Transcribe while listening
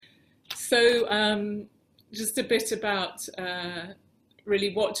So just a bit about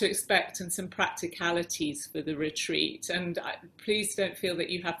really what to expect and some practicalities for the retreat. And please don't feel that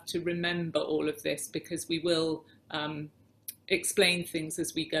you have to remember all of this, because we will explain things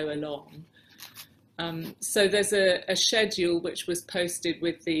as we go along. So there's a schedule which was posted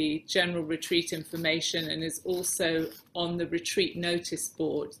with the general retreat information and is also on the retreat notice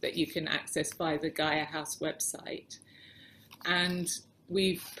board that you can access via the Gaia House website. And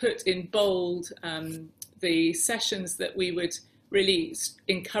we've put in bold the sessions that we would really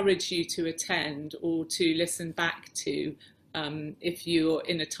encourage you to attend or to listen back to if you're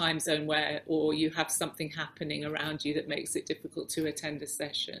in a time zone where, or you have something happening around you that makes it difficult to attend a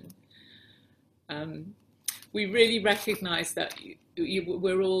session. We really recognize that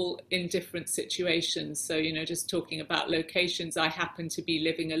we're all in different situations. So, you know, just talking about locations, I happen to be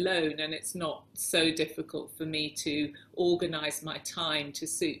living alone, and it's not so difficult for me to organize my time to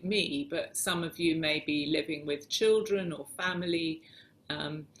suit me. But some of you may be living with children or family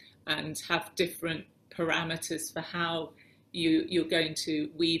and have different parameters for how you're going to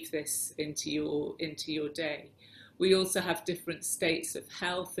weave this into your day. We also have different states of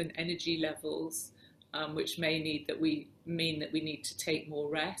health and energy levels, which may mean that we need to take more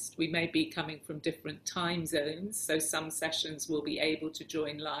rest. We may be coming from different time zones, so some sessions will be able to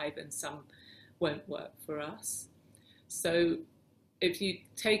join live and some won't work for us. So if you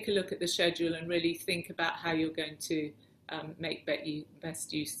take a look at the schedule and really think about how you're going to make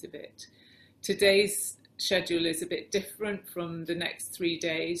best use of it. Today's schedule is a bit different from the next 3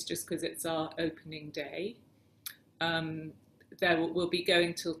 days, just because it's our opening day. We'll be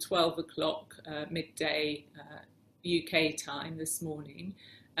going till 12 o'clock midday UK time this morning,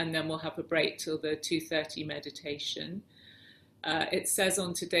 and then we'll have a break till the 2:30 meditation. It says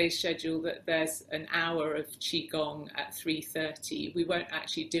on today's schedule that there's an hour of Qigong at 3:30. We won't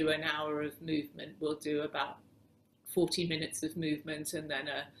actually do an hour of movement. We'll do about 40 minutes of movement and then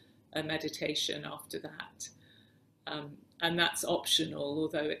a meditation after that. And that's optional,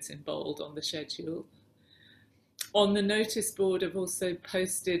 although it's in bold on the schedule. On the notice board, I've also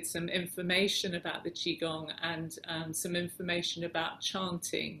posted some information about the Qigong and some information about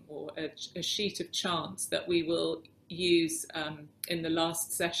chanting, or a sheet of chants that we will use in the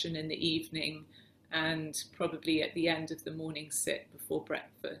last session in the evening and probably at the end of the morning sit before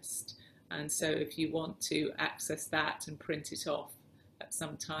breakfast. And so if you want to access that and print it off at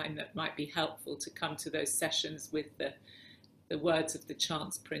some time, that might be helpful to come to those sessions with the words of the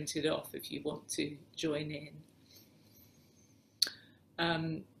chants printed off if you want to join in.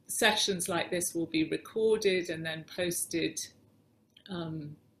 Sessions like this will be recorded and then posted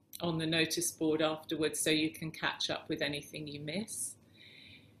on the notice board afterwards, so you can catch up with anything you miss.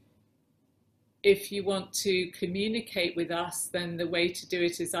 If you want to communicate with us, then the way to do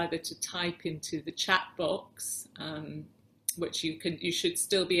it is either to type into the chat box, which you should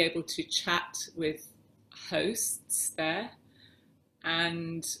still be able to chat with hosts there,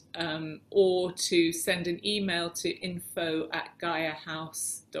 and or to send an email to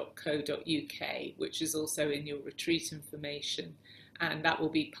info@gaiahouse.co.uk, which is also in your retreat information, and that will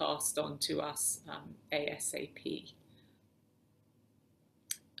be passed on to us ASAP.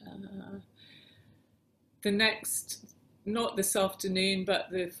 The next, not this afternoon, but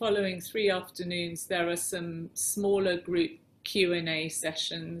the following 3 afternoons, there are some smaller group Q&A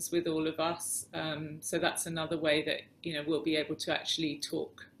sessions with all of us. So that's another way that, you know, we'll be able to actually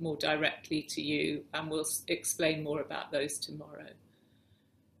talk more directly to you, and we'll explain more about those tomorrow.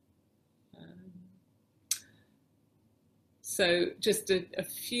 So just a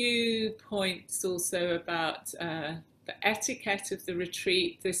few points also about the etiquette of the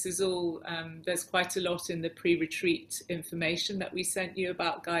retreat. This is all, there's quite a lot in the pre-retreat information that we sent you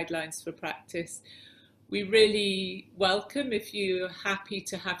about guidelines for practice. We really welcome if you're happy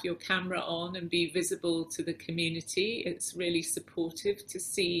to have your camera on and be visible to the community. It's really supportive to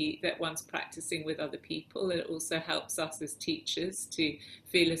see that one's practicing with other people. It also helps us as teachers to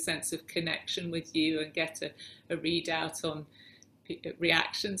feel a sense of connection with you and get a readout on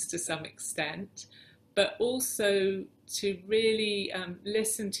reactions to some extent, but also to really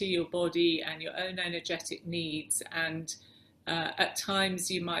listen to your body and your own energetic needs. And at times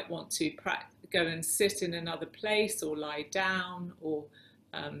you might want to go and sit in another place or lie down, or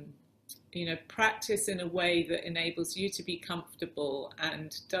practice in a way that enables you to be comfortable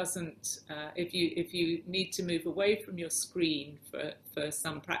and doesn't, if you need to move away from your screen for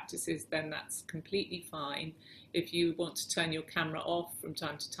some practices, then that's completely fine. If you want to turn your camera off from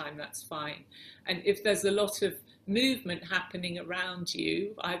time to time, that's fine. And if there's a lot of movement happening around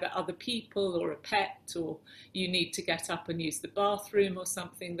you, either other people or a pet, or you need to get up and use the bathroom or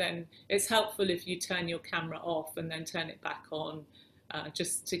something, then it's helpful if you turn your camera off and then turn it back on,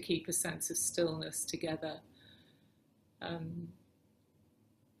 just to keep a sense of stillness together. And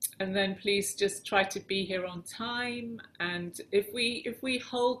then please just try to be here on time. And if we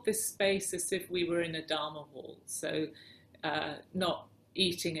hold this space as if we were in a Dharma hall, so not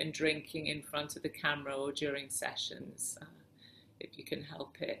eating and drinking in front of the camera or during sessions, if you can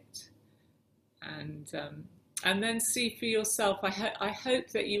help it. And then see for yourself, I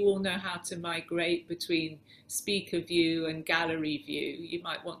hope that you all know how to migrate between speaker view and gallery view. You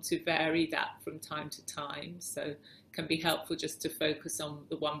might want to vary that from time to time, so it can be helpful just to focus on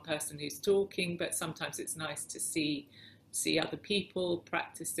the one person who's talking, but sometimes it's nice to see other people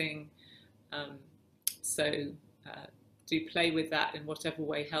practicing. Do play with that in whatever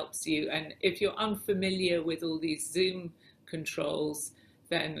way helps you. And if you're unfamiliar with all these Zoom controls,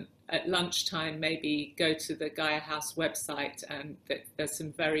 then at lunchtime, maybe go to the Gaia House website, and there's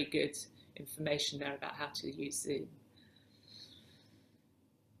some very good information there about how to use Zoom.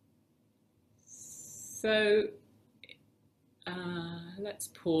 So let's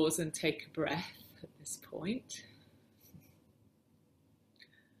pause and take a breath at this point.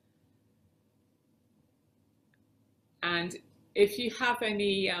 And if you have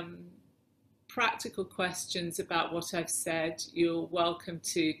any practical questions about what I've said, you're welcome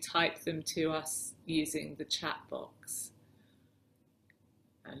to type them to us using the chat box.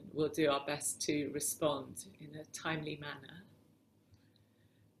 And we'll do our best to respond in a timely manner.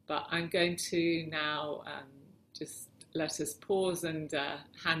 But I'm going to now just let us pause and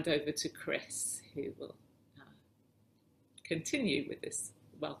hand over to Chris, who will continue with this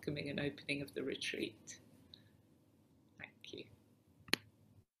welcoming and opening of the retreat.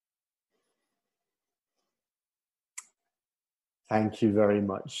 Thank you very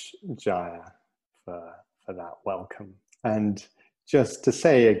much, Jaya, for that welcome. And just to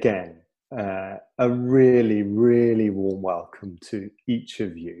say again, a really, really warm welcome to each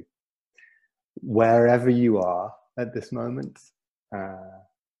of you, wherever you are at this moment,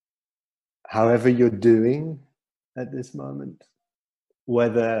 however you're doing at this moment,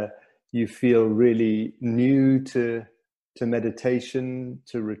 whether you feel really new to meditation,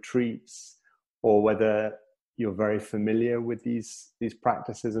 to retreats, or whether you're very familiar with these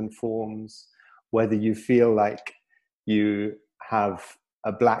practices and forms, whether you feel like you have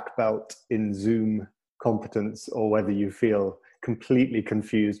a black belt in Zoom competence, or whether you feel completely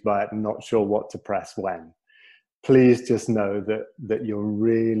confused by it and not sure what to press when. Please just know that you're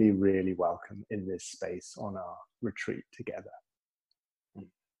really, really welcome in this space on our retreat together.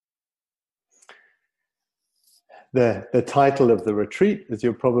 The title of the retreat, as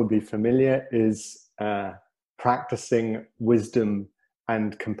you're probably familiar, is Practising Wisdom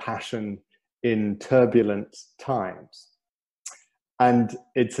and Compassion in Turbulent Times. And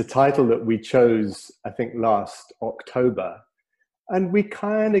it's a title that we chose, I think, last October. And we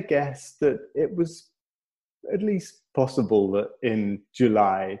kind of guessed that it was at least possible that in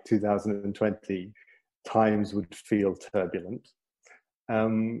July 2020, times would feel turbulent.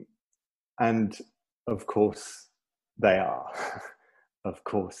 And of course they are. Of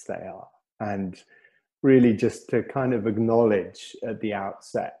course they are. And really just to kind of acknowledge at the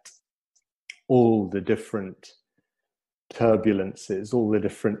outset all the different turbulences, all the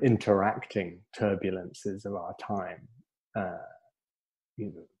different interacting turbulences of our time,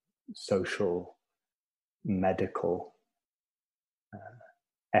 social, medical,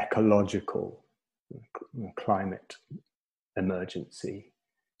 ecological, climate emergency,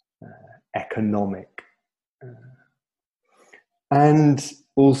 economic, and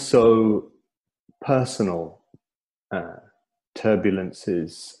also personal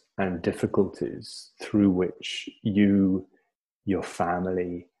turbulences and difficulties through which you, your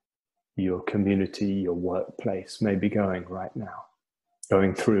family, your community, your workplace may be going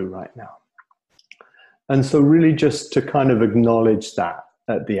through right now. And so really just to kind of acknowledge that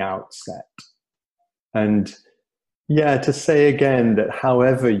at the outset. And to say again that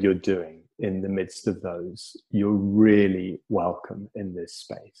however you're doing in the midst of those, you're really welcome in this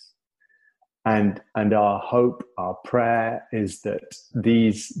space. And our hope, our prayer is that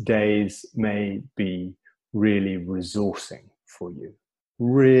these days may be really resourcing for you,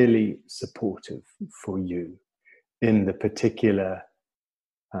 really supportive for you in the particular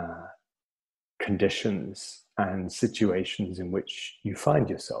conditions and situations in which you find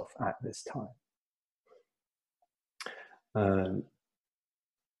yourself at this time.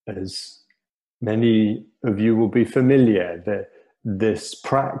 As many of you will be familiar, that this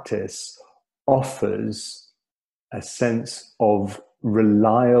practice offers a sense of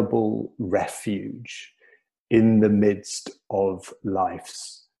reliable refuge in the midst of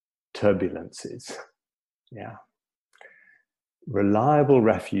life's turbulences. Yeah. Reliable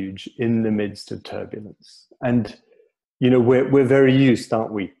refuge in the midst of turbulence. And, you know, we're very used,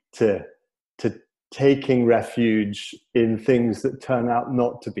 aren't we, to taking refuge in things that turn out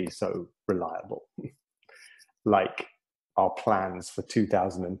not to be so reliable, like our plans for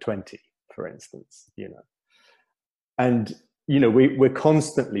 2020, for instance, you know. And, you know, we're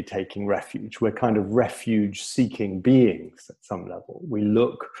constantly taking refuge. We're kind of refuge-seeking beings at some level. We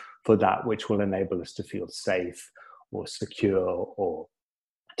look for that which will enable us to feel safe or secure, or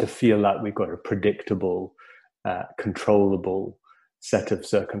to feel like we've got a predictable, controllable set of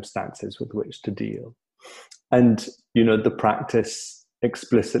circumstances with which to deal. And, you know, the practice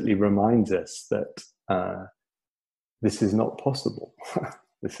explicitly reminds us that this is not possible.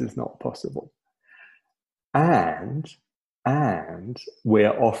 This is not possible. And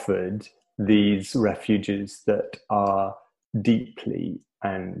we're offered these refuges that are deeply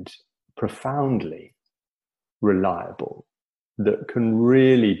and profoundly reliable, that can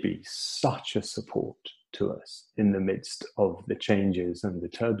really be such a support to us in the midst of the changes and the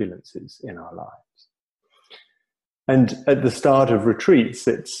turbulences in our lives. And at the start of retreats,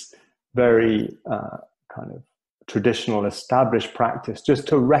 it's very kind of traditional, established practice just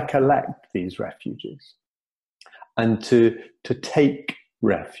to recollect these refuges and to take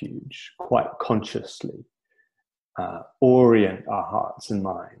refuge quite consciously, orient our hearts and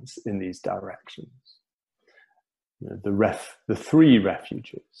minds in these directions. You know, the three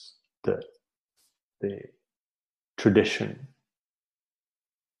refuges that the tradition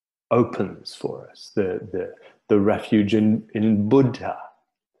opens for us, the refuge in Buddha,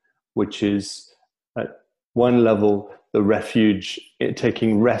 which is at one level the refuge,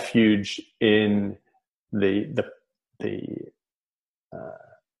 taking refuge in the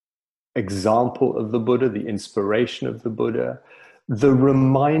example of the Buddha, the inspiration of the Buddha, the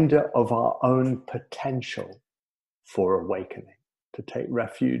reminder of our own potential for awakening. To take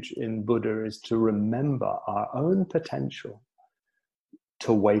refuge in Buddha is to remember our own potential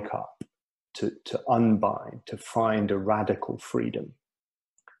to wake up, to unbind, to find a radical freedom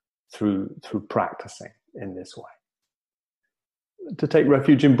through practicing in this way. To take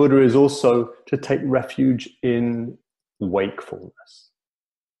refuge in Buddha is also to take refuge in wakefulness,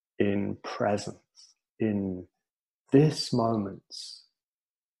 in presence, in this moment's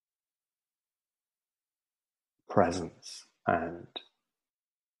presence and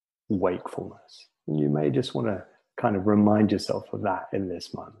wakefulness. And you may just want to kind of remind yourself of that in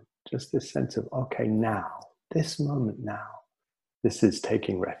this moment. Just this sense of, okay, now, this moment now, this is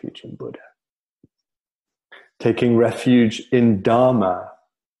taking refuge in Buddha. Taking refuge in Dharma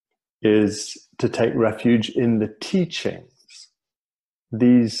is to take refuge in the teachings,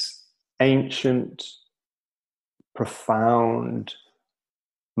 these ancient, profound,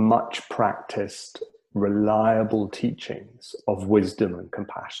 much practiced, reliable teachings of wisdom and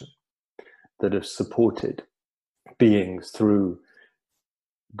compassion that have supported beings through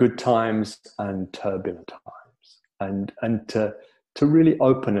good times and turbulent times, and to really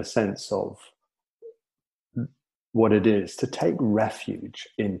open a sense of what it is to take refuge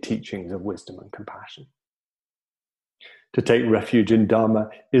in teachings of wisdom and compassion. To take refuge in Dharma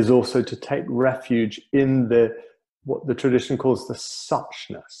is also to take refuge in what the tradition calls the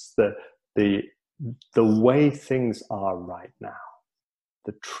suchness, the way things are right now,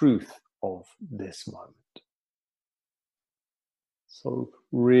 the truth of this moment. So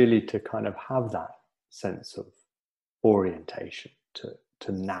really to kind of have that sense of orientation to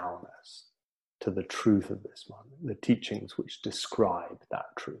nowness, to the truth of this moment, the teachings which describe that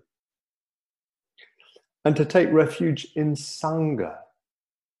truth. And to take refuge in Sangha,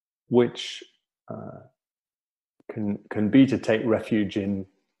 which can be to take refuge in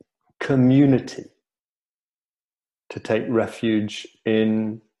community, to take refuge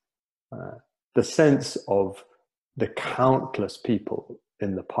in the sense of the countless people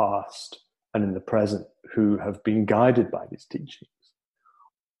in the past and in the present who have been guided by these teachings,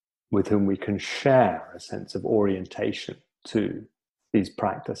 with whom we can share a sense of orientation to these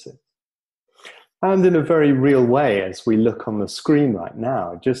practices. And in a very real way, as we look on the screen right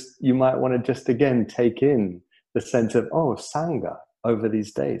now, you might want to just again take in the sense of, oh, Sangha over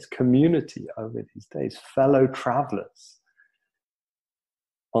these days, community over these days, fellow travelers,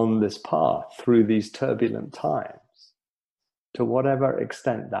 on this path through these turbulent times, to whatever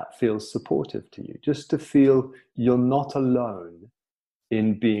extent that feels supportive to you, just to feel you're not alone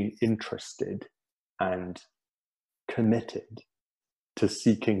in being interested and committed to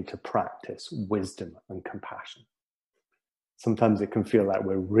seeking to practice wisdom and compassion. Sometimes it can feel like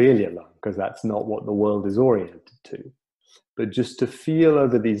we're really alone because that's not what the world is oriented to. But just to feel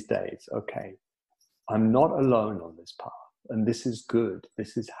over these days, okay, I'm not alone on this path, and this is good,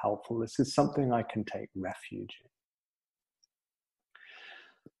 this is helpful, this is something I can take refuge in.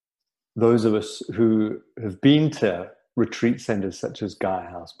 Those of us who have been to retreat centers such as Gaia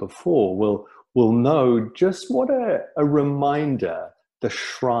House before will know just what a reminder the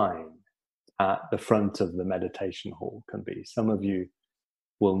shrine at the front of the meditation hall can be. Some of you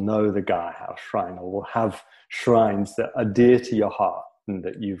will know the Gaia House shrine, or will have shrines that are dear to your heart and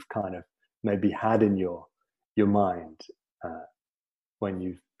that you've kind of maybe had in your mind when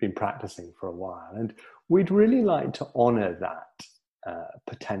you've been practicing for a while. And we'd really like to honor that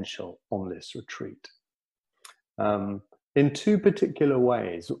potential on this retreat in two particular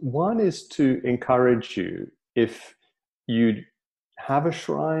ways. One is to encourage you, if you have a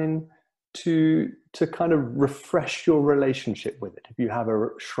shrine, to kind of refresh your relationship with it. If you have a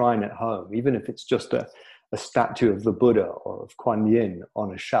shrine at home, even if it's just a statue of the Buddha or of Kuan Yin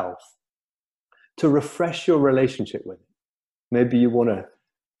on a shelf, to refresh your relationship with it. Maybe you want to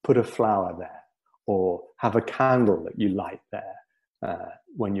put a flower there, or have a candle that you light there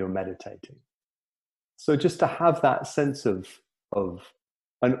when you're meditating. So just to have that sense of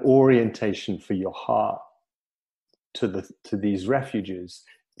an orientation for your heart to these refuges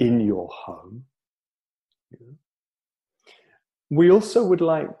in your home. We also would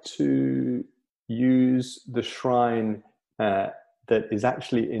like to use the shrine that is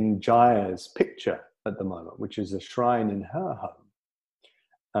actually in Jaya's picture at the moment, which is a shrine in her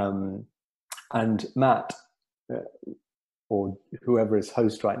home. And Mat, or whoever is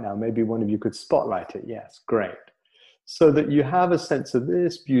host right now, maybe one of you could spotlight it. Yes, great. So that you have a sense of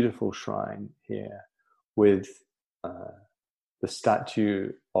this beautiful shrine here with the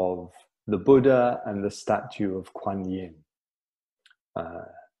statue of the Buddha and the statue of Kuan Yin.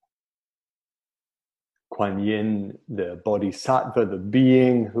 Kuan Yin, the bodhisattva, the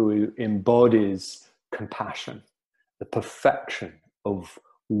being who embodies compassion, the perfection of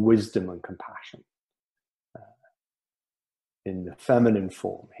wisdom and compassion in the feminine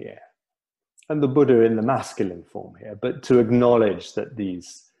form here, and the Buddha in the masculine form here. But to acknowledge that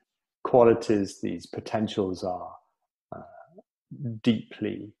these qualities, these potentials are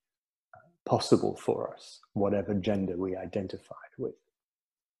deeply possible for us, whatever gender we identified with.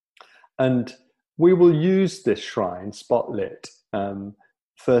 And we will use this shrine spotlit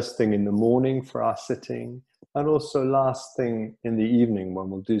first thing in the morning for our sitting, and also last thing in the evening when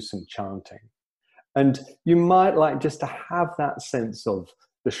we'll do some chanting. And you might like just to have that sense of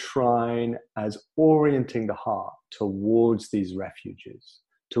the shrine as orienting the heart towards these refuges,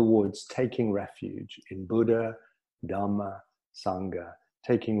 towards taking refuge in Buddha, Dhamma, Sangha,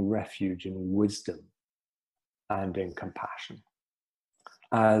 taking refuge in wisdom and in compassion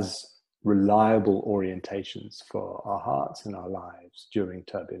as reliable orientations for our hearts and our lives during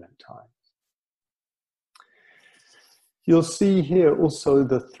turbulent times. You'll see here also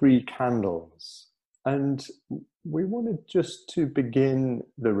the 3 candles, and we wanted just to begin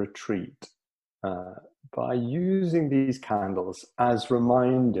the retreat by using these candles as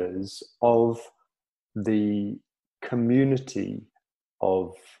reminders of the community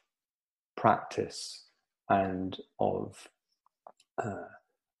of practice and of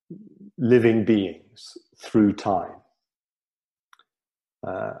living beings through time.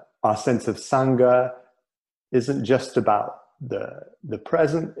 Our sense of Sangha isn't just about the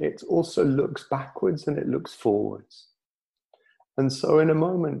present, it also looks backwards and it looks forwards. And so in a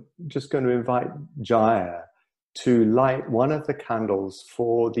moment, I'm just going to invite Jaya to light one of the candles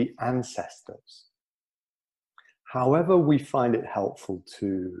for the ancestors. However we find it helpful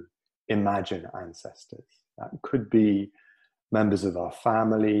to imagine ancestors. That could be members of our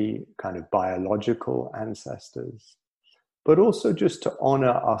family, kind of biological ancestors, but also just to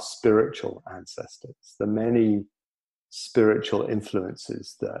honor our spiritual ancestors, the many spiritual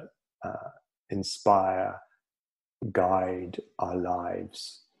influences that inspire, guide our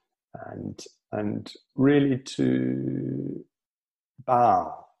lives, and really to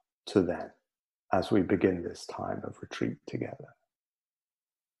bow to them as we begin this time of retreat together.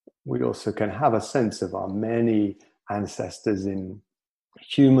 We also can have a sense of our many ancestors in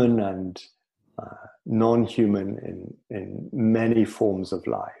human and non-human in many forms of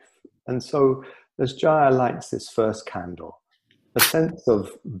life. And so as Jaya lights this first candle, a sense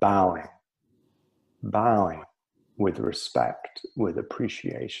of bowing with respect, with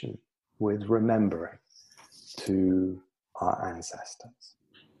appreciation, with remembering to our ancestors.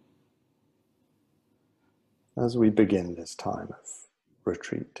 As we begin this time of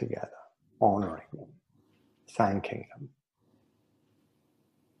retreat together, honoring them, thanking them,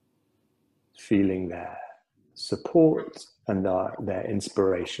 feeling their support and their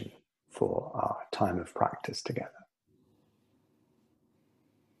inspiration for our time of practice together.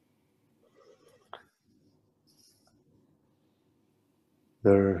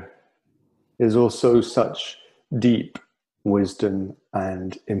 There is also such deep wisdom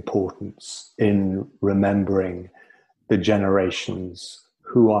and importance in remembering the generations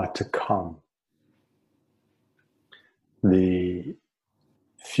who are to come, the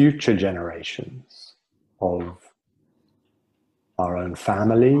future generations of our own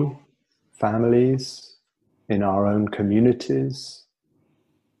families, in our own communities,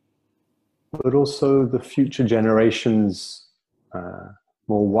 but also the future generations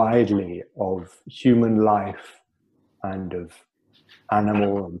more widely of human life and of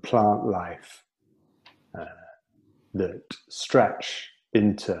animal and plant life that stretch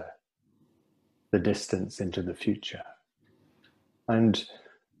into the distance, into the future, and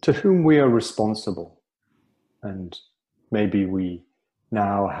to whom we are responsible. And maybe we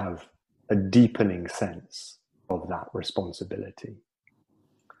now have a deepening sense of that responsibility.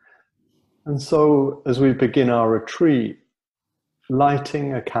 And so as we begin our retreat,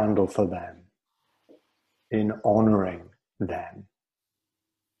 lighting a candle for them, in honoring them,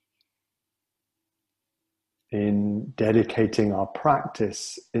 in dedicating our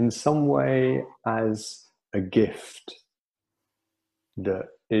practice in some way as a gift that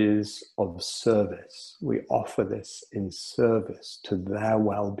is of service. We offer this in service to their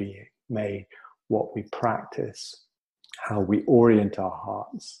well-being. May what we practice, how we orient our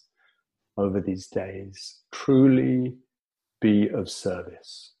hearts over these days, truly be of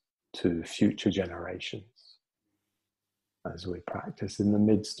service to future generations as we practice in the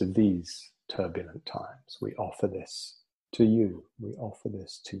midst of these turbulent times. We offer this to you. We offer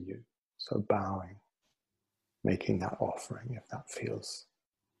this to you. So bowing, making that offering if that feels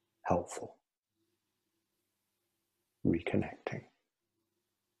helpful. Reconnecting.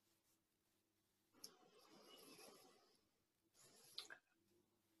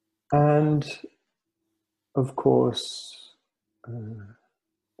 And of course,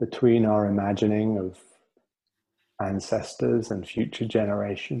 between our imagining of ancestors and future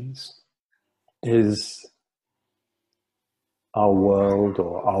generations is our world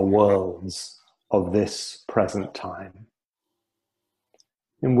or our worlds of this present time,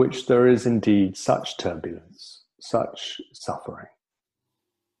 in which there is indeed such turbulence, such suffering,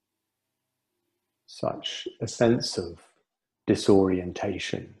 such a sense of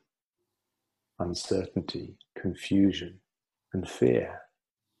disorientation, uncertainty, confusion, and fear,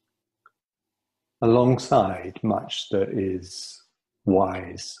 alongside much that is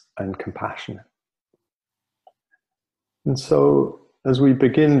wise and compassionate. And so, as we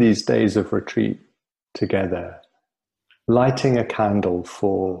begin these days of retreat together, lighting a candle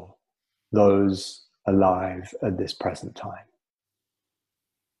for those alive at this present time.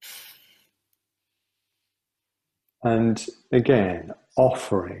 And again,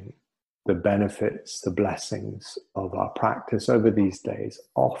 offering the benefits, the blessings of our practice over these days,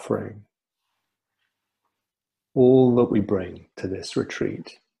 offering all that we bring to this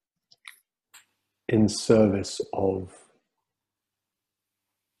retreat in service of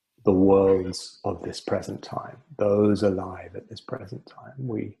the worlds of this present time, those alive at this present time.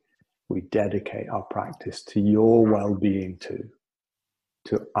 We dedicate our practice to your well-being too,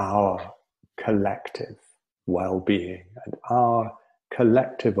 to our collective well-being and our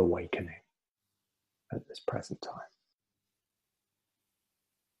collective awakening at this present time.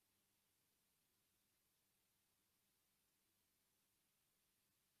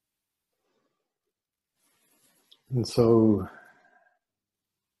 And so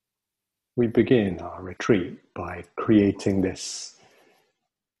we begin our retreat by creating this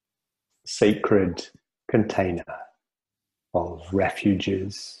sacred container of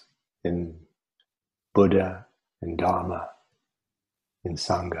refuges in Buddha, in Dharma, in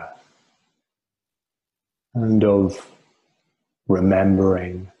Sangha, and of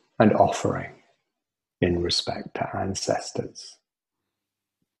remembering and offering in respect to ancestors,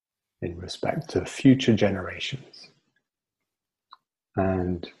 in respect to future generations,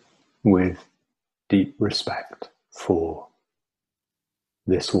 and with deep respect for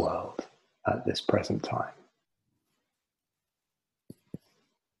this world at this present time.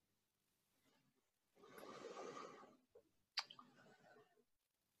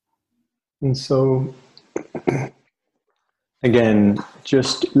 And so, again,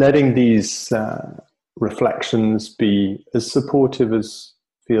 just letting these reflections be as supportive as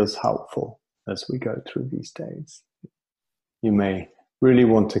feels helpful as we go through these days. You may really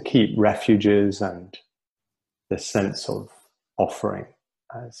want to keep refuges and the sense of offering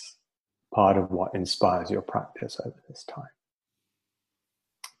as part of what inspires your practice over this time.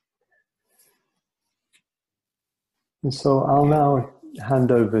 And so I'll now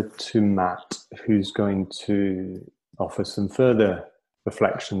hand over to Mat, who's going to offer some further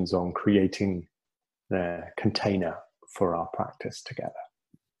reflections on creating the container for our practice together.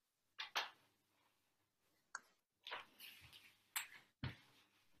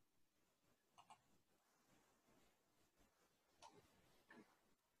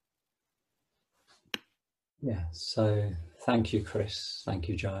 Yeah, so thank you, Chris. Thank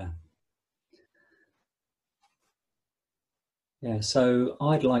you, Jaya. Yeah, so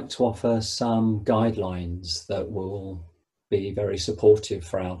I'd like to offer some guidelines that will be very supportive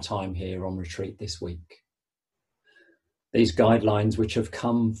for our time here on retreat this week. These guidelines which have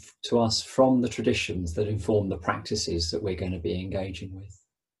come to us from the traditions that inform the practices that we're going to be engaging with.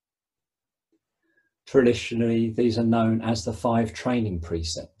 Traditionally, these are known as the 5 training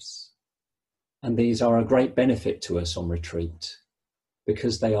precepts. And these are a great benefit to us on retreat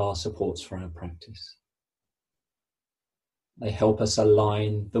because they are supports for our practice. They help us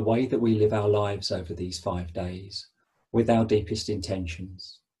align the way that we live our lives over these 5 days with our deepest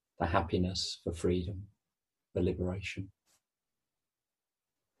intentions, for happiness, for freedom, for liberation.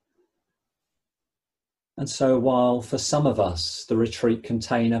 And so while for some of us, the retreat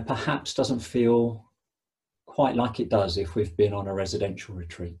container perhaps doesn't feel quite like it does if we've been on a residential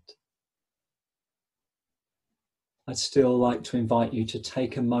retreat, I'd still like to invite you to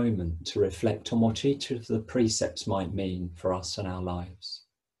take a moment to reflect on what each of the precepts might mean for us and our lives,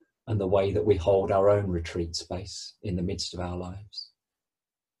 and the way that we hold our own retreat space in the midst of our lives.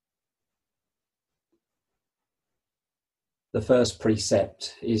 The first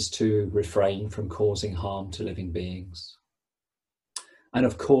precept is to refrain from causing harm to living beings. And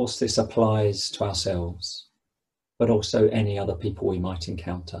of course, this applies to ourselves, but also any other people we might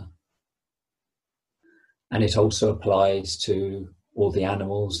encounter. And it also applies to all the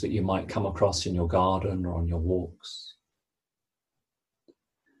animals that you might come across in your garden or on your walks.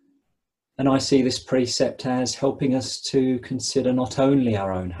 And I see this precept as helping us to consider not only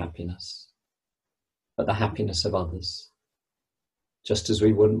our own happiness, but the happiness of others, just as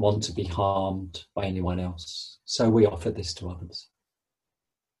we wouldn't want to be harmed by anyone else. So we offer this to others.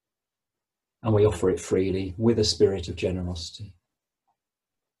 And we offer it freely with a spirit of generosity.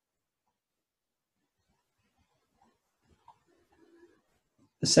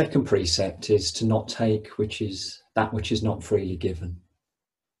 The second precept is to not take that which is not freely given.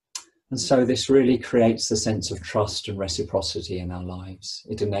 And so this really creates the sense of trust and reciprocity in our lives.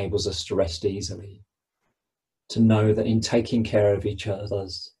 It enables us to rest easily, to know that in taking care of each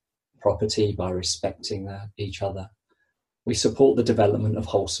other's property by respecting each other, we support the development of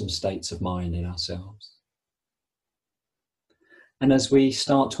wholesome states of mind in ourselves. And as we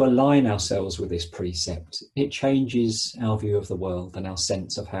start to align ourselves with this precept, it changes our view of the world and our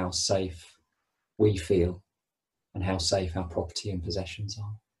sense of how safe we feel and how safe our property and possessions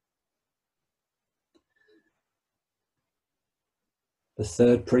are. The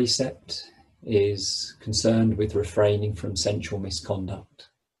third precept is concerned with refraining from sensual misconduct.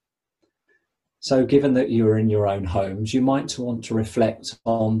 So given that you're in your own homes, you might want to reflect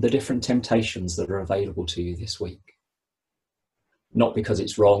on the different temptations that are available to you this week. Not because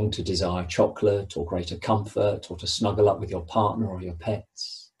it's wrong to desire chocolate or greater comfort or to snuggle up with your partner or your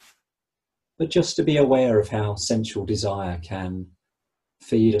pets, but just to be aware of how sensual desire can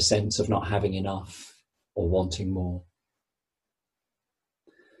feed a sense of not having enough or wanting more.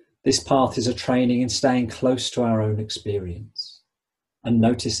 This path is a training in staying close to our own experience and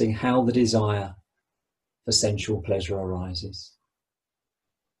noticing how the desire for sensual pleasure arises.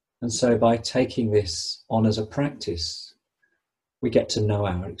 And so by taking this on as a practice, we get to know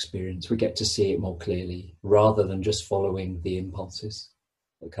our experience, we get to see it more clearly, rather than just following the impulses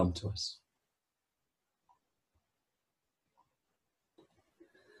that come to us.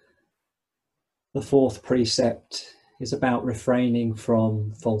 The fourth precept is about refraining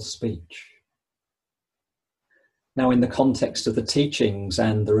from false speech. Now, in the context of the teachings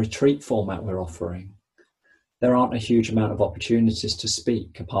and the retreat format we're offering, there aren't a huge amount of opportunities to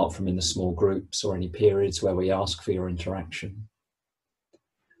speak, apart from in the small groups or any periods where we ask for your interaction.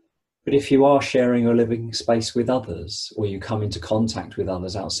 But if you are sharing your living space with others, or you come into contact with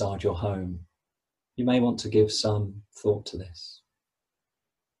others outside your home, you may want to give some thought to this.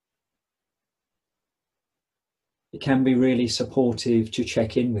 It can be really supportive to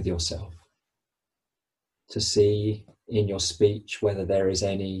check in with yourself, to see in your speech whether there is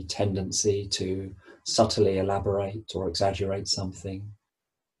any tendency to subtly elaborate or exaggerate something,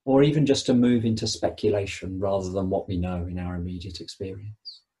 or even just to move into speculation rather than what we know in our immediate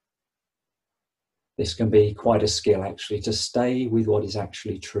experience. This can be quite a skill, actually, to stay with what is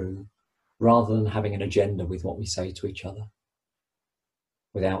actually true rather than having an agenda with what we say to each other,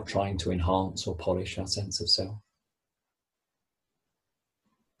 without trying to enhance or polish our sense of self.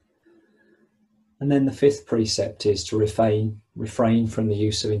 And then the fifth precept is to refrain from the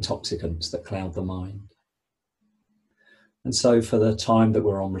use of intoxicants that cloud the mind. And so for the time that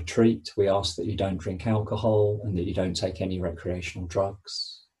we're on retreat, we ask that you don't drink alcohol and that you don't take any recreational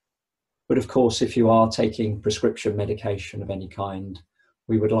drugs. But of course, if you are taking prescription medication of any kind,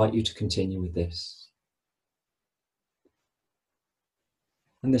 we would like you to continue with this.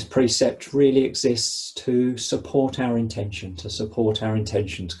 And this precept really exists to support our intention, to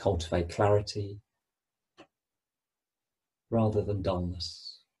cultivate clarity rather than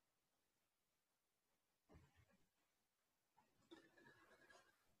dullness.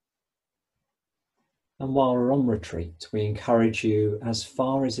 And while we're on retreat, we encourage you, as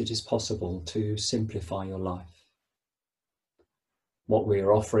far as it is possible, to simplify your life. What we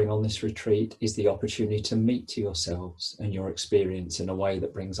are offering on this retreat is the opportunity to meet yourselves and your experience in a way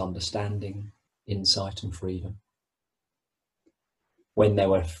that brings understanding, insight, and freedom. When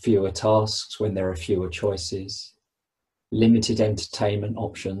there are fewer tasks, when there are fewer choices, limited entertainment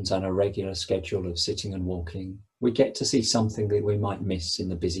options and a regular schedule of sitting and walking, we get to see something that we might miss in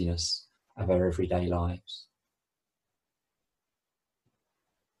the busyness of our everyday lives.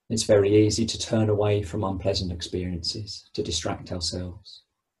 It's very easy to turn away from unpleasant experiences, to distract ourselves.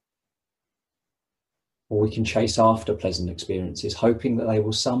 Or we can chase after pleasant experiences, hoping that they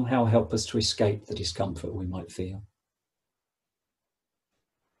will somehow help us to escape the discomfort we might feel.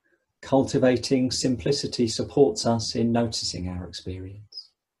 Cultivating simplicity supports us in noticing our experience.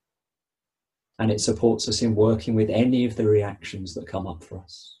 And it supports us in working with any of the reactions that come up for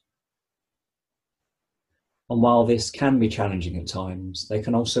us. And while this can be challenging at times, there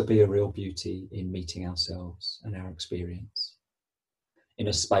can also be a real beauty in meeting ourselves and our experience in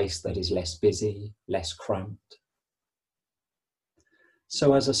a space that is less busy, less cramped.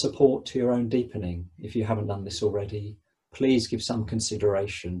 So as a support to your own deepening, if you haven't done this already, please give some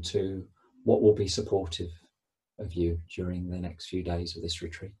consideration to what will be supportive of you during the next few days of this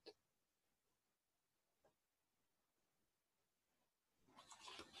retreat.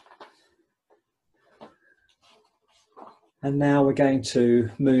 And now we're going to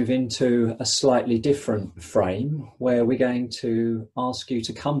move into a slightly different frame where we're going to ask you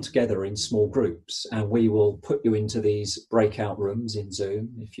to come together in small groups, and we will put you into these breakout rooms in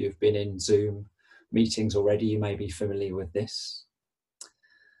Zoom. If you've been in Zoom meetings already, you may be familiar with this.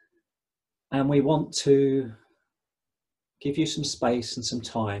 And we want to give you some space and some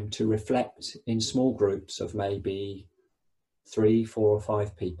time to reflect in small groups of maybe 3, 4, or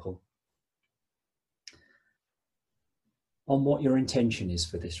 5 people on what your intention is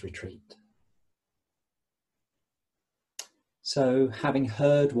for this retreat. So having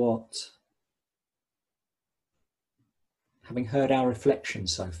heard our reflection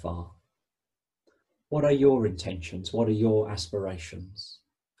so far, what are your intentions? What are your aspirations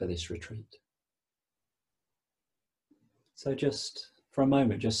for this retreat? So just for a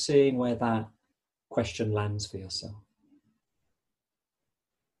moment, just seeing where that question lands for yourself.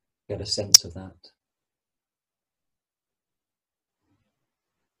 Get a sense of that.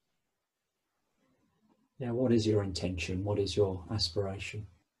 Yeah, what is your intention? What is your aspiration?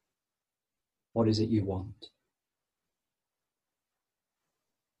 What is it you want?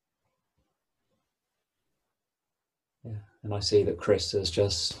 Yeah, and I see that Chris has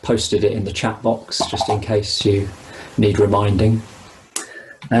just posted it in the chat box, just in case you need reminding.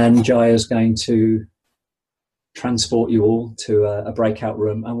 And Jaya is going to transport you all to a breakout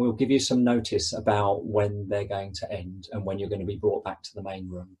room, and we'll give you some notice about when they're going to end and when you're going to be brought back to the main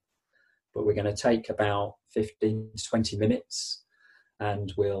room. But we're going to take about 15 to 20 minutes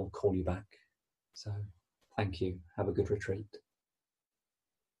and we'll call you back. So thank you. Have a good retreat.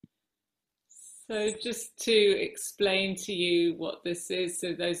 So just to explain to you what this is,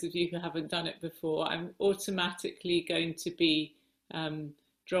 so those of you who haven't done it before, I'm automatically going to be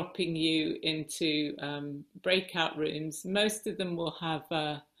dropping you into breakout rooms. Most of them will have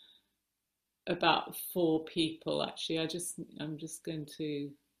about 4 people actually. I'm just going to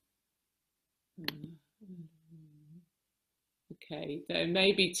okay, there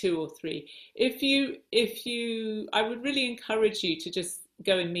may be 2 or 3. If you I would really encourage you to just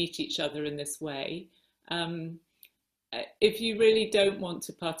go and meet each other in this way. if you really don't want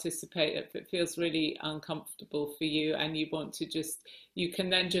to participate, if it feels really uncomfortable for you and you want to just, you can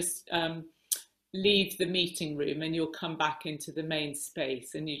then just leave the meeting room and you'll come back into the main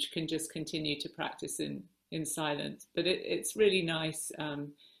space and you can just continue to practice in silence. But it's really nice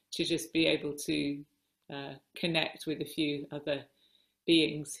to just be able to connect with a few other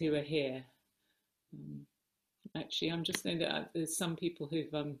beings who are here. Actually, I'm just going to, there's some people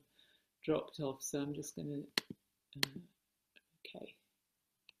who've dropped off, so I'm just going to, okay,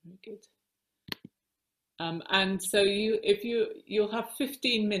 very good. And so you'll have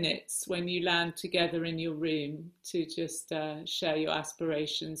 15 minutes when you land together in your room to just share your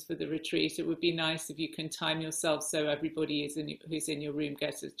aspirations for the retreat. It would be nice if you can time yourself so everybody who's in your room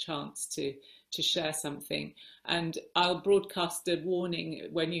gets a chance to share something. And I'll broadcast a warning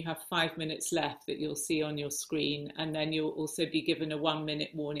when you have 5 minutes left that you'll see on your screen, and then you'll also be given a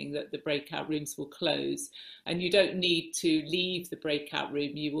 1-minute warning that the breakout rooms will close. And you don't need to leave the breakout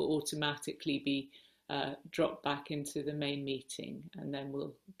room, you will automatically be drop back into the main meeting, and then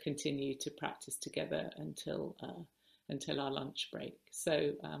we'll continue to practice together until our lunch break.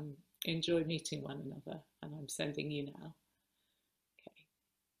 So enjoy meeting one another, and I'm sending you now. Okay.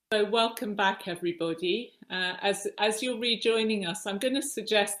 So welcome back, everybody. As you're rejoining us, I'm going to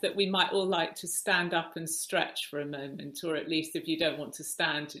suggest that we might all like to stand up and stretch for a moment, or at least if you don't want to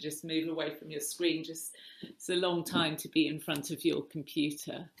stand, to just move away from your screen. Just, it's a long time to be in front of your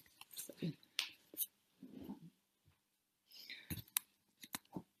computer. So,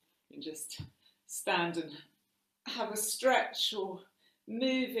 just stand and have a stretch or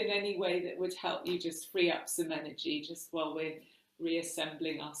move in any way that would help you just free up some energy just while we're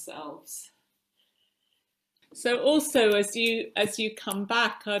reassembling ourselves. So also as you come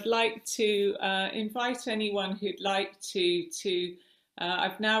back, I'd like to invite anyone who'd like to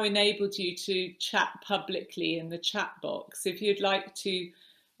I've now enabled you to chat publicly in the chat box. If you'd like to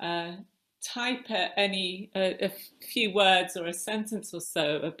type a few words or a sentence or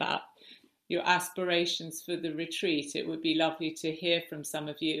so about your aspirations for the retreat, it would be lovely to hear from some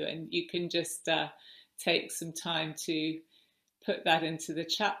of you, and you can just take some time to put that into the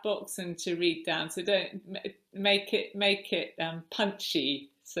chat box and to read down. So don't make it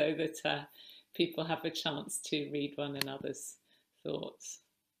punchy, so that people have a chance to read one another's thoughts.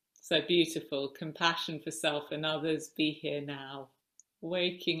 So beautiful. Compassion for self and others, be here now.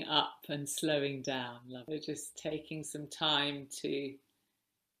 Waking up and slowing down. Love it. Just taking some time to,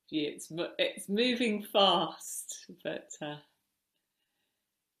 it's moving fast, but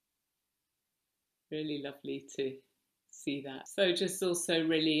really lovely to see that. So just also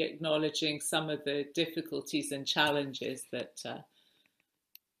really acknowledging some of the difficulties and challenges that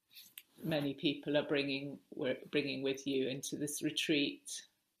many people are bringing with you into this retreat,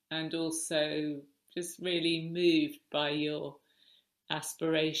 and also just really moved by your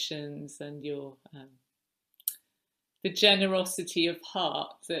aspirations and your the generosity of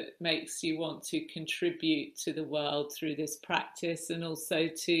heart that makes you want to contribute to the world through this practice, and also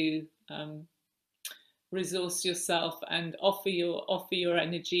to resource yourself and offer your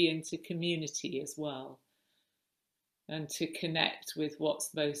energy into community as well, and to connect with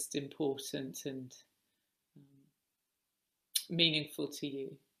what's most important and meaningful to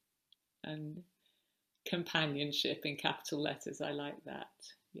you. And companionship in capital letters, I like that.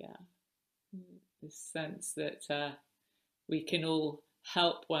 Yeah, this sense that we can all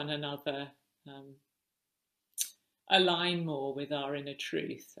help one another align more with our inner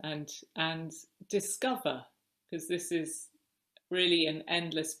truth and discover, because this is really an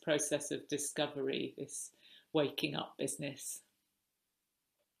endless process of discovery, this waking up business.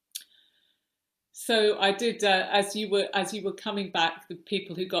 So I did, as you were coming back, the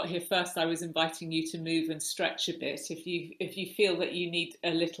people who got here first, I was inviting you to move and stretch a bit. If you feel that you need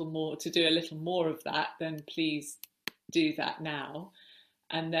a little more, to do a little more of that, then please do that now.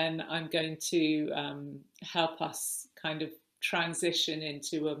 And then I'm going to help us kind of transition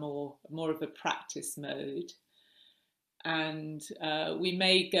into a more of a practice mode. And we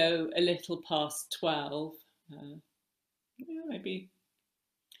may go a little past 12, maybe.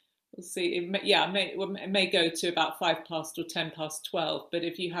 We'll see. It may go to about 5 past or 10 past 12. But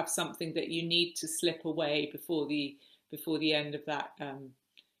if you have something that you need to slip away before the end of that,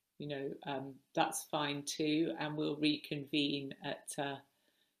 that's fine too. And we'll reconvene at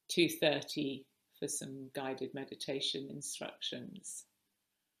 2:30 for some guided meditation instructions.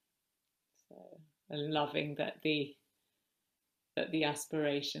 So, and loving that the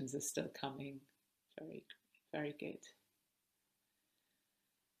aspirations are still coming. Very, very good.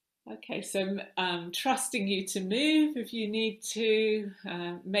 Okay, so trusting you to move if you need to.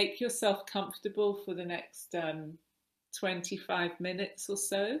 Make yourself comfortable for the next 25 minutes or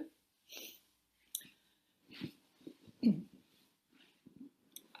so.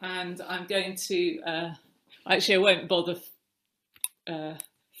 And I'm going to, actually I won't bother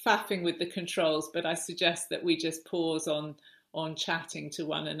faffing with the controls, but I suggest that we just pause on chatting to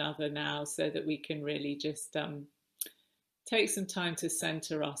one another now so that we can really just take some time to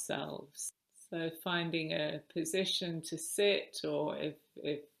center ourselves. So finding a position to sit, or if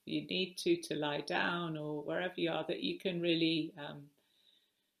you need to lie down, or wherever you are, that you can really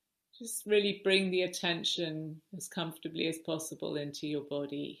just really bring the attention as comfortably as possible into your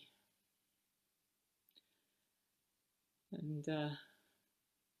body. And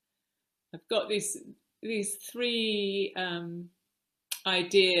I've got these three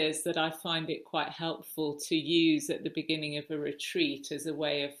ideas that I find it quite helpful to use at the beginning of a retreat as a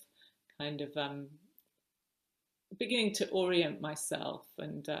way of kind of beginning to orient myself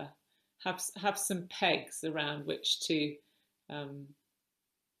and have some pegs around which to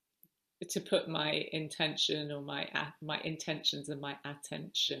put my intention, or my intentions and my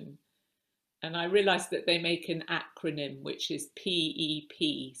attention. And I realized that they make an acronym, which is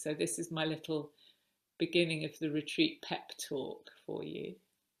PEP. So this is my little beginning of the retreat pep talk for you.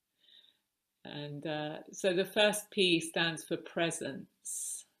 And so the first P stands for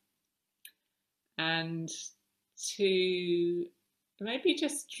presence. And to maybe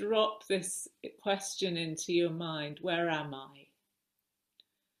just drop this question into your mind: where am I?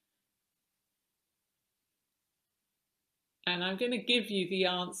 And I'm going to give you the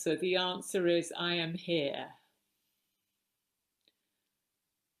answer. The answer is, I am here.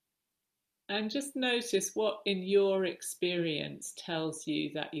 And just notice what in your experience tells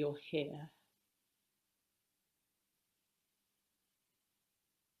you that you're here.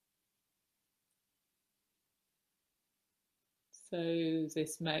 So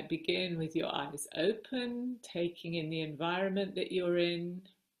this might begin with your eyes open, taking in the environment that you're in,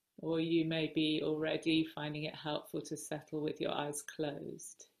 or you may be already finding it helpful to settle with your eyes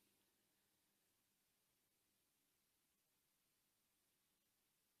closed.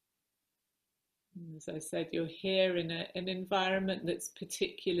 As I said, you're here in an environment that's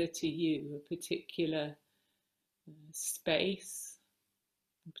particular to you, a particular space,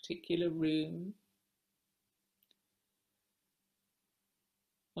 a particular room,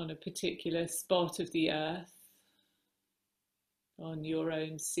 on a particular spot of the earth, on your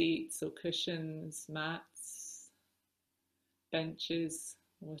own seats or cushions, mats, benches,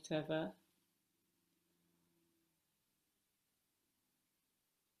 whatever.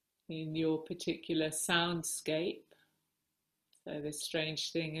 In your particular soundscape. So this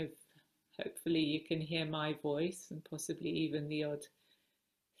strange thing of, hopefully you can hear my voice and possibly even the odd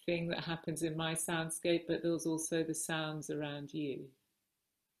thing that happens in my soundscape, but there's also the sounds around you.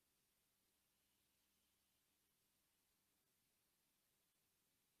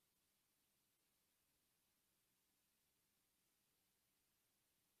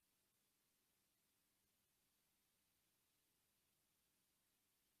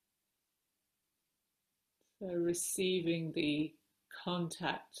 So receiving the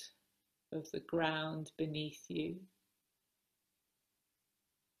contact of the ground beneath you.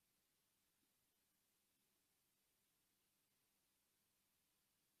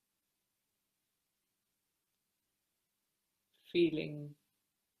 Feeling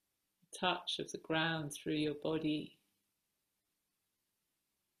the touch of the ground through your body.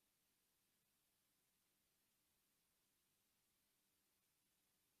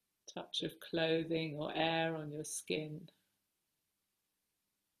 Touch of clothing or air on your skin.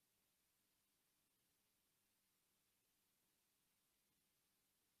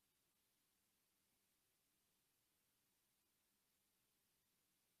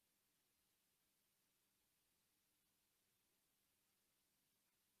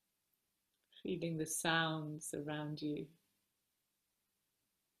 Feeling the sounds around you.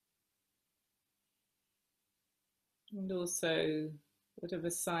 And also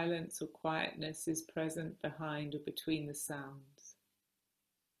whatever silence or quietness is present behind or between the sounds.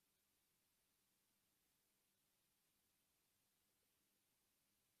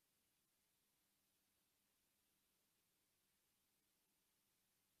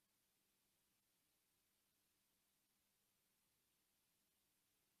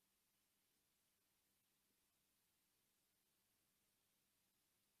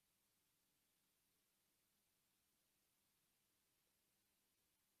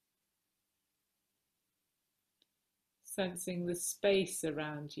 Sensing the space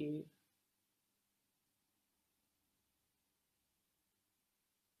around you.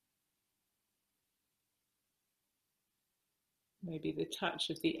 Maybe the touch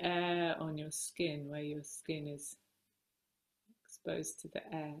of the air on your skin, where your skin is exposed to the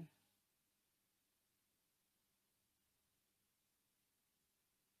air.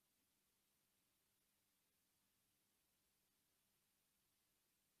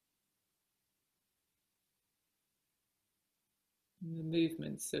 And the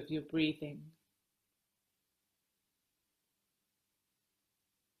movements of your breathing.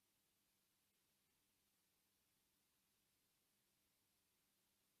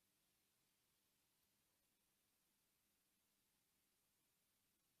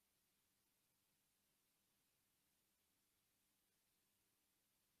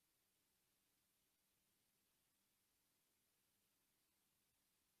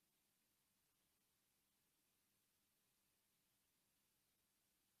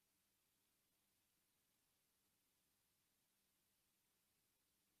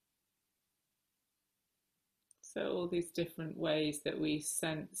 So all these different ways that we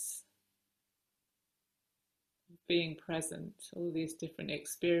sense being present, all these different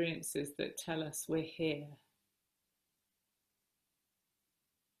experiences that tell us we're here.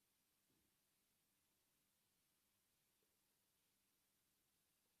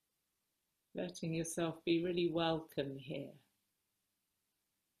 Letting yourself be really welcome here.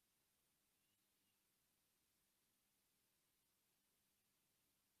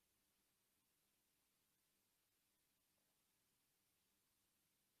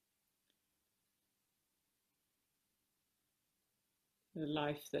 The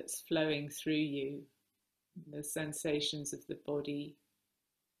life that's flowing through you, the sensations of the body,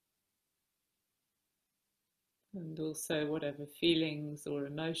 and also whatever feelings or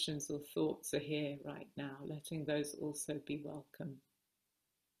emotions or thoughts are here right now, letting those also be welcome.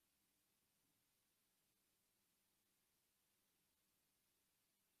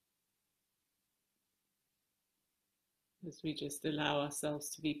 As we just allow ourselves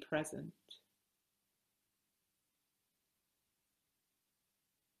to be present.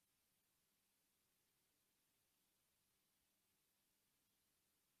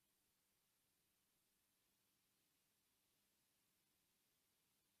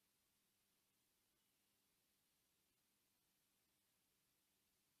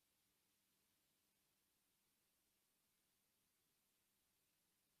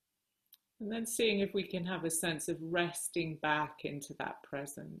 And then seeing if we can have a sense of resting back into that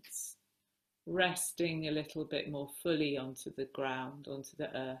presence, resting a little bit more fully onto the ground, onto the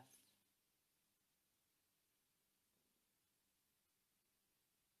earth.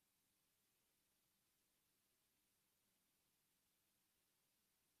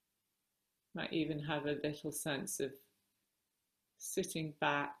 Might even have a little sense of sitting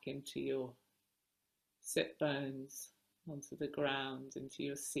back into your sit bones, onto the ground, into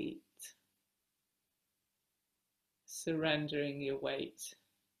your seat. Surrendering your weight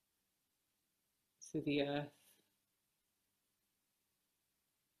to the earth.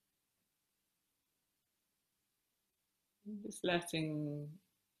 And just letting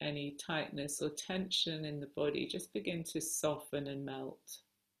any tightness or tension in the body just begin to soften and melt.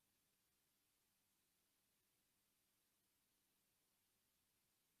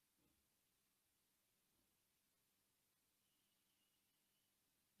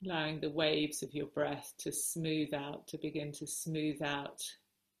 Allowing the waves of your breath to smooth out, to begin to smooth out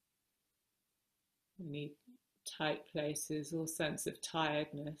any tight places or sense of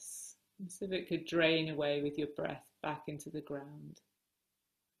tiredness, so that it could drain away with your breath back into the ground.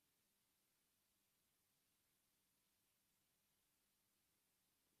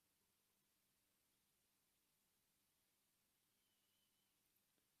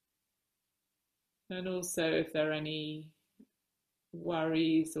 And also if there are any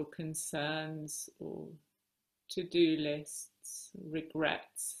worries or concerns or to-do lists,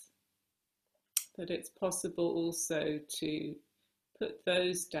 regrets, that it's possible also to put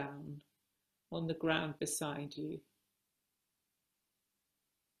those down on the ground beside you.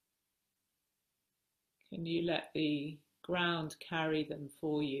 Can you let the ground carry them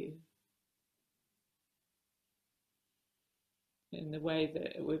for you in the way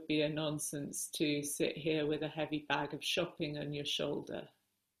that it would be a nonsense to sit here with a heavy bag of shopping on your shoulder?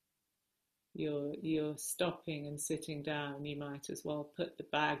 You're stopping and sitting down, you might as well put the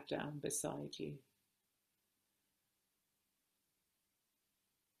bag down beside you.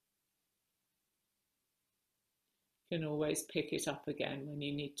 You can always pick it up again when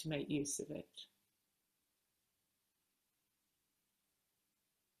you need to make use of it.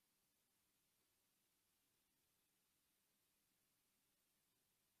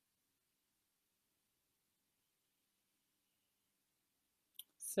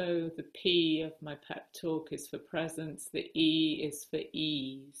 So the P of my pep talk is for presence, the E is for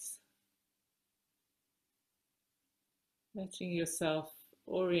ease. letting yourself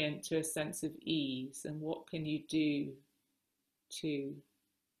orient to a sense of ease, and what can you do to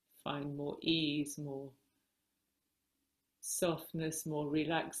find more ease, more softness, more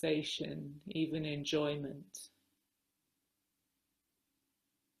relaxation, even enjoyment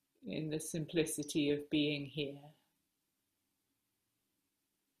in the simplicity of being here.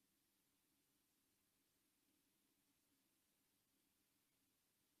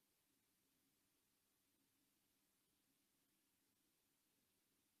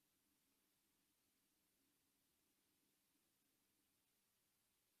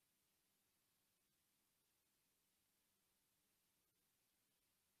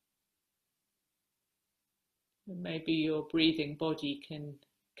 And maybe your breathing body can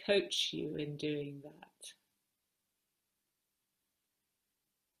coach you in doing that.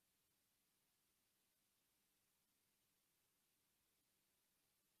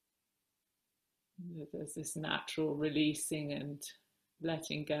 There's this natural releasing and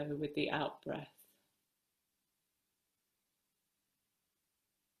letting go with the out breath.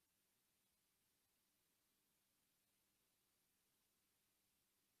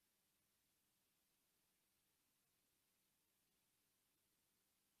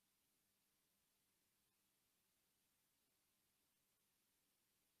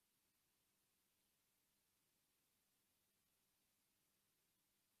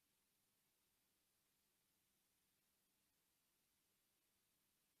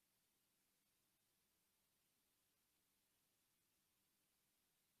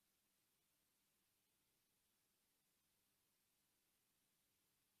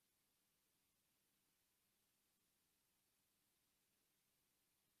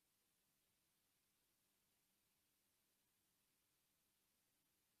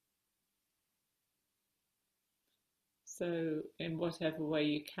 So in whatever way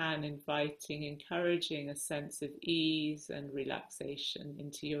you can, encouraging a sense of ease and relaxation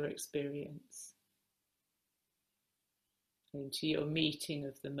into your experience, into your meeting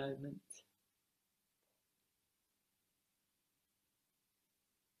of the moment.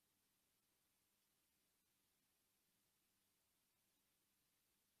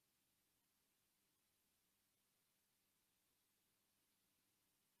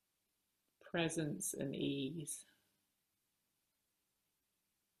 Presence and ease.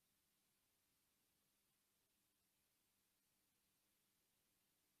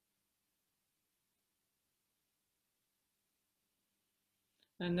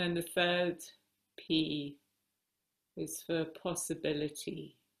 And then the third P is for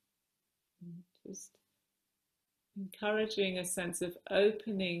possibility. Just encouraging a sense of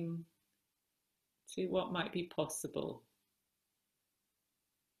opening to what might be possible.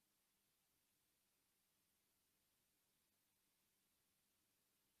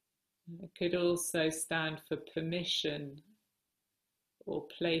 It could also stand for permission or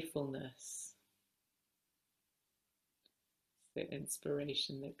playfulness. The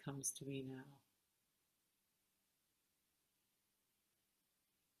inspiration that comes to me now.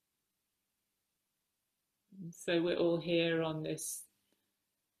 And so we're all here on this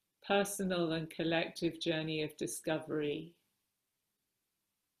personal and collective journey of discovery.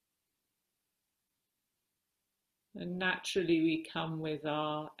 And naturally we come with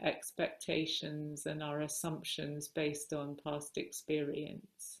our expectations and our assumptions based on past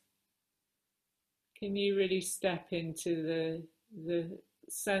experience. Can you really step into the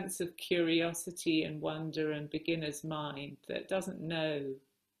sense of curiosity and wonder and beginner's mind that doesn't know?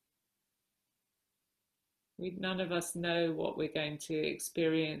 None of us know what we're going to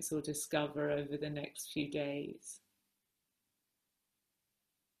experience or discover over the next few days.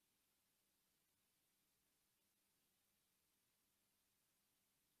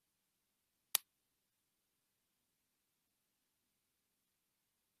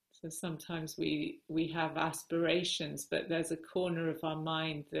 So sometimes we have aspirations, but there's a corner of our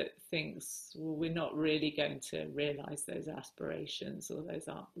mind that thinks, well, we're not really going to realize those aspirations, or those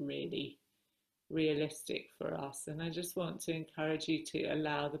aren't really realistic for us. And I just want to encourage you to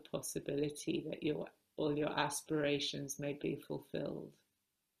allow the possibility that all your aspirations may be fulfilled.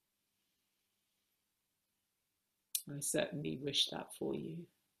 I certainly wish that for you.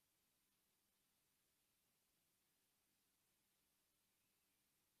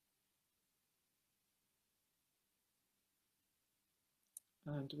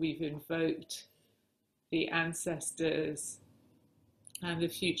 And we've invoked the ancestors and the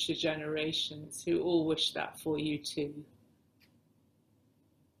future generations who all wish that for you too.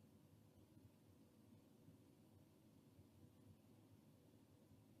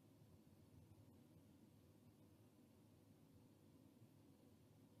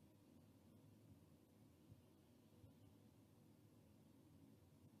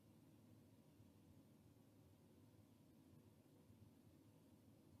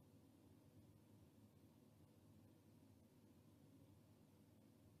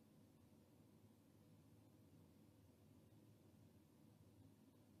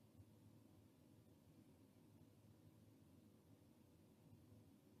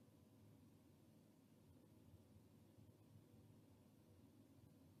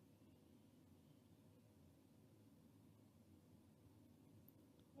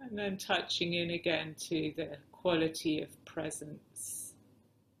 And then touching in again to the quality of presence.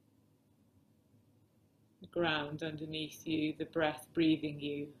 The ground underneath you, the breath breathing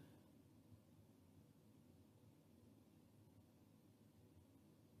you.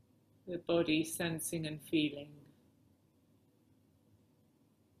 The body sensing and feeling.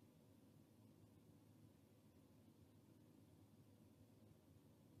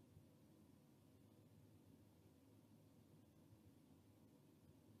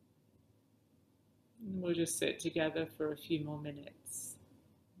 And we'll just sit together for a few more minutes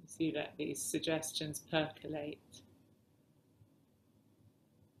as you let these suggestions percolate.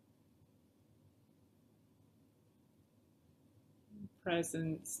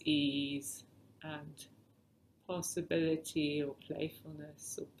 Presence, ease, and possibility or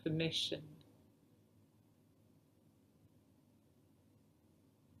playfulness or permission.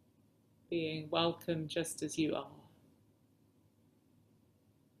 Being welcome just as you are.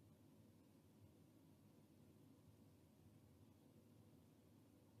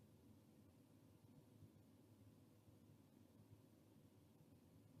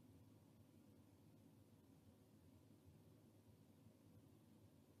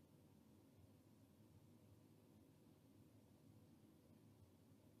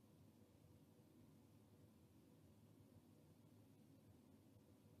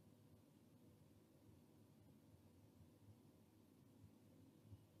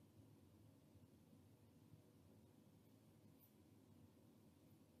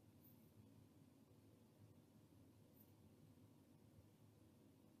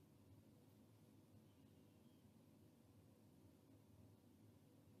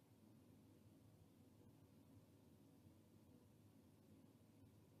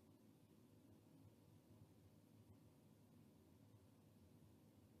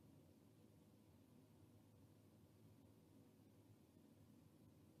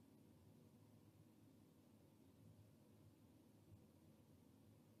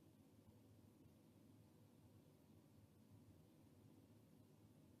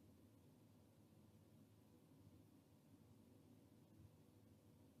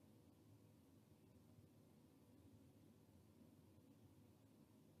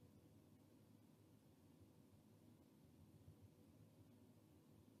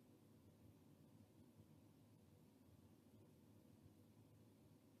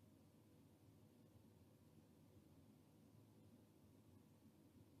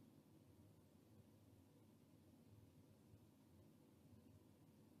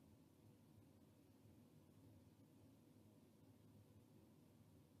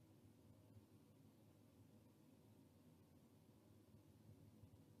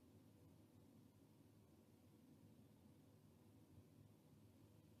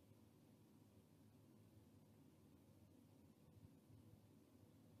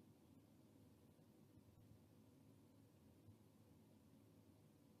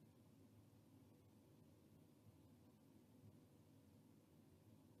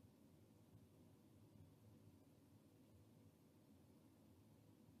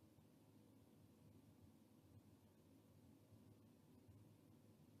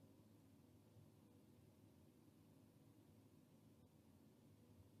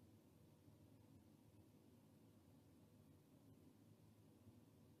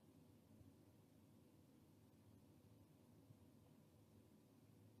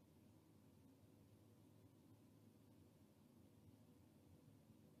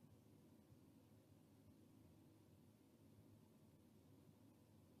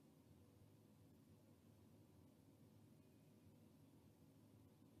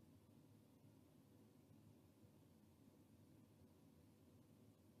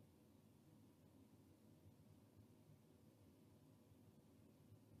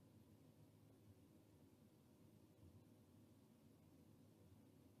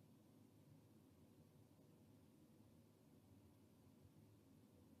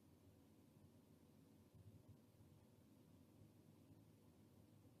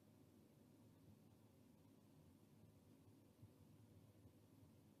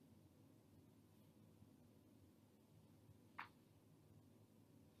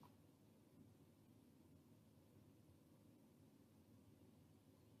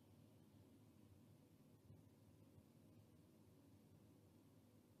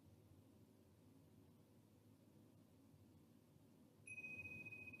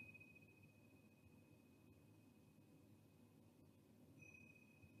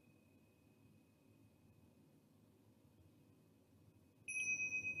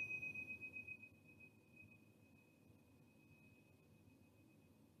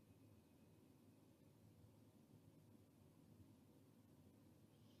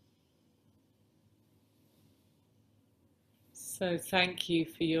 So thank you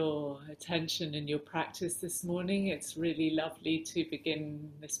for your attention and your practice this morning. It's really lovely to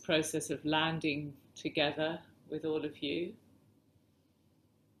begin this process of landing together with all of you.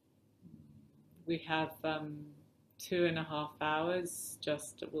 We have 2.5 hours,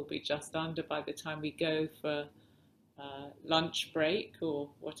 will be just under by the time we go for lunch break or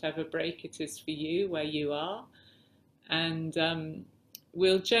whatever break it is for you where you are. And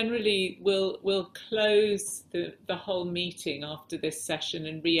we'll close the whole meeting after this session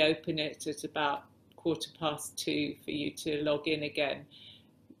and reopen it at about 2:15 for you to log in again.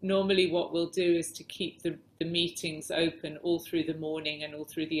 Normally what we'll do is to keep the meetings open all through the morning and all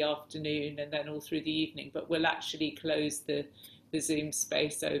through the afternoon and then all through the evening, but we'll actually close the Zoom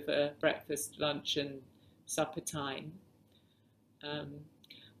space over breakfast, lunch and supper time.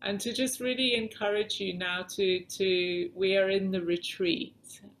 And to just really encourage you now we are in the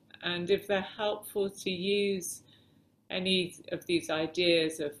retreat, and if they're helpful to use any of these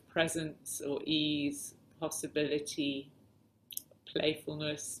ideas of presence or ease, possibility,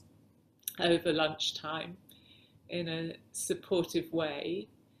 playfulness over lunchtime in a supportive way,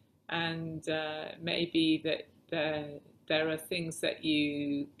 and maybe that there are things that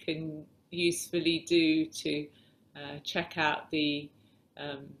you can usefully do to check out the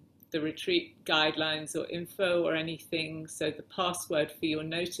retreat guidelines or info or anything. So the password for your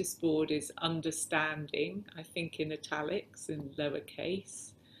notice board is understanding, I think in italics, in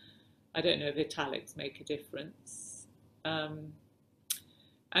lowercase. I don't know if italics make a difference. And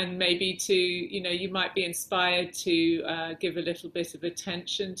maybe you might be inspired to give a little bit of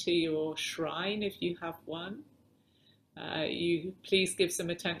attention to your shrine if you have one. You please give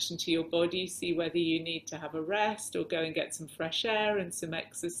some attention to your body, see whether you need to have a rest or go and get some fresh air and some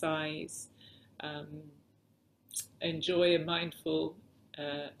exercise. Enjoy a mindful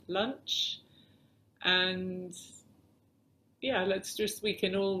lunch, and we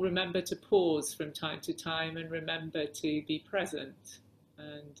can all remember to pause from time to time and remember to be present,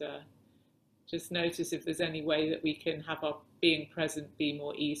 and just notice if there's any way that we can have our being present be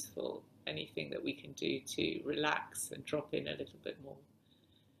more easeful. Anything that we can do to relax and drop in a little bit more.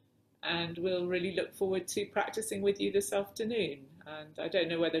 And we'll really look forward to practicing with you this afternoon. And I don't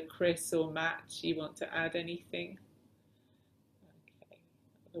know whether Chris or Matt, you want to add anything? Okay.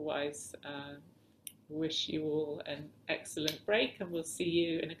 Otherwise, wish you all an excellent break, and we'll see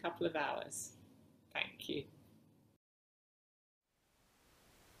you in a couple of hours. Thank you.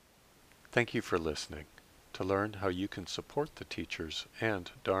 Thank you for listening. To learn how you can support the teachers and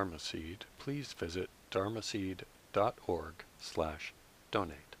Dharma Seed, please visit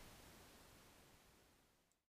dharmaseed.org/donate.